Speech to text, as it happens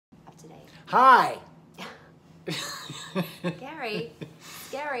Hi.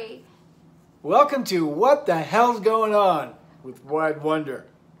 Scary. Welcome to What the Hell's Going On with Wide Wonder.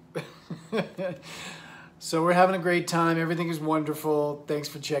 So we're having a great time. Everything is wonderful. Thanks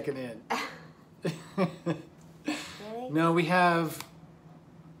for checking in. Really? No, we have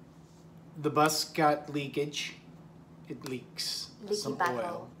the bus got leakage. It leaks some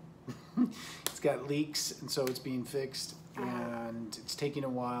oil. It's got leaks, and so it's being fixed, and it's taking a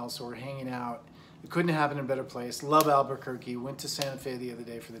while, so we're hanging out. It couldn't happen in a better place. Love Albuquerque. Went to Santa Fe the other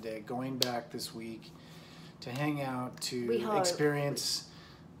day for the day. Going back this week to hang out, to experience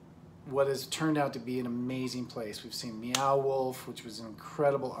what has turned out to be an amazing place. We've seen Meow Wolf, which was an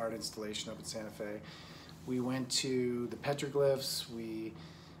incredible art installation up in Santa Fe. We went to the petroglyphs. We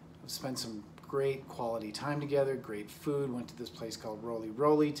spent some great quality time together, great food. Went to this place called Roly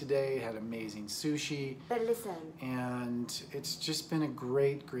Roly today, had amazing sushi. But listen. And it's just been a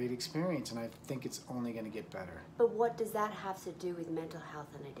great experience, and I think it's only going to get better. But what does that have to do with mental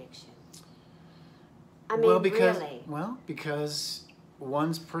health and addiction? I mean, really? Well, because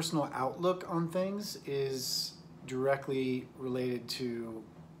one's personal outlook on things is directly related to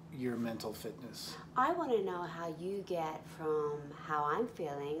your mental fitness. I want to know how you get from how I'm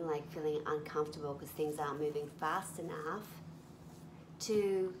feeling, like feeling uncomfortable because things aren't moving fast enough,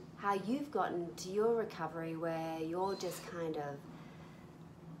 to how you've gotten to your recovery where you're just kind of,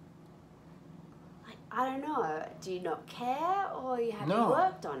 like, I don't know, do you not care or you haven't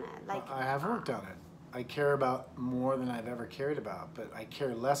worked on it? Like, I have worked on it. I care about more than I've ever cared about, but I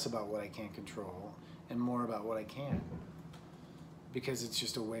care less about what I can't control and more about what I can. Because it's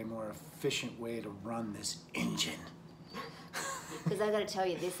just a way more efficient way to run this engine. Because I got to tell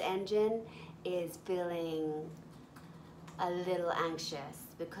you, this engine is feeling a little anxious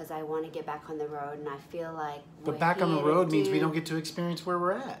because I want to get back on the road, and I feel like but back on the road means we don't get to experience where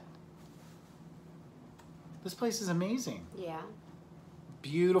we're at. This place is amazing. Yeah.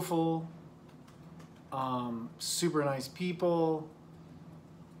 Beautiful, super nice people.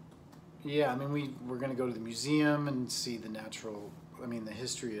 Yeah, I mean, we're going to go to the museum and see the the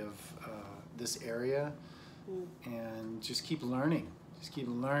history of this area, and just keep learning. Just keep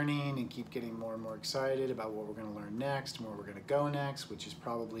learning and keep getting more and more excited about what we're going to learn next, and where we're going to go next, which is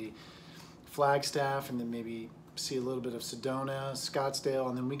probably Flagstaff, and then maybe see a little bit of Sedona, Scottsdale,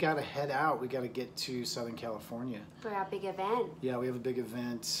 and then we got to head out. We got to get to Southern California. For our big event. Yeah, we have a big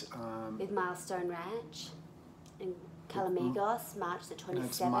event. With Milestone Ranch in Calamigos, March the 27th.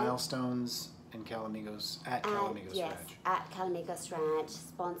 It's Milestones in Calamigos, at Calamigos Ranch. At Calamigos Ranch,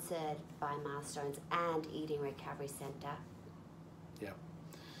 sponsored by Milestones and Eating Recovery Center. Yeah.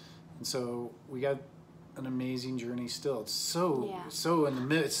 And so we got an amazing journey still. It's so in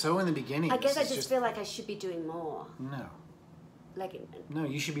the beginning. I guess I just feel like I should be doing more. No. No,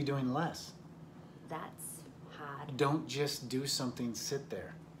 you should be doing less. That's hard. Don't just do something, sit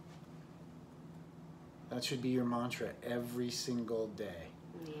there. That should be your mantra every single day.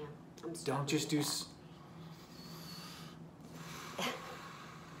 Yeah, I'm struggling. Don't just do.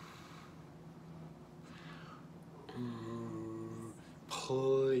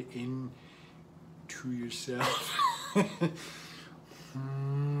 Pull it in to yourself.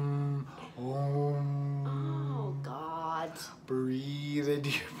 Oh God. Breathe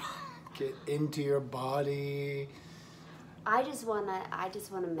into your body. I just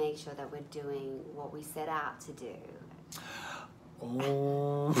wanna make sure that we're doing what we set out to do.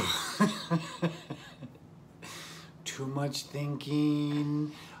 Oh. Too much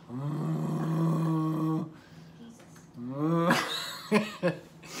thinking.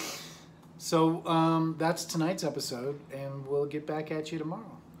 So that's tonight's episode, and we'll get back at you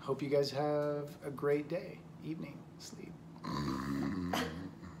tomorrow. Hope you guys have a great day, evening, sleep.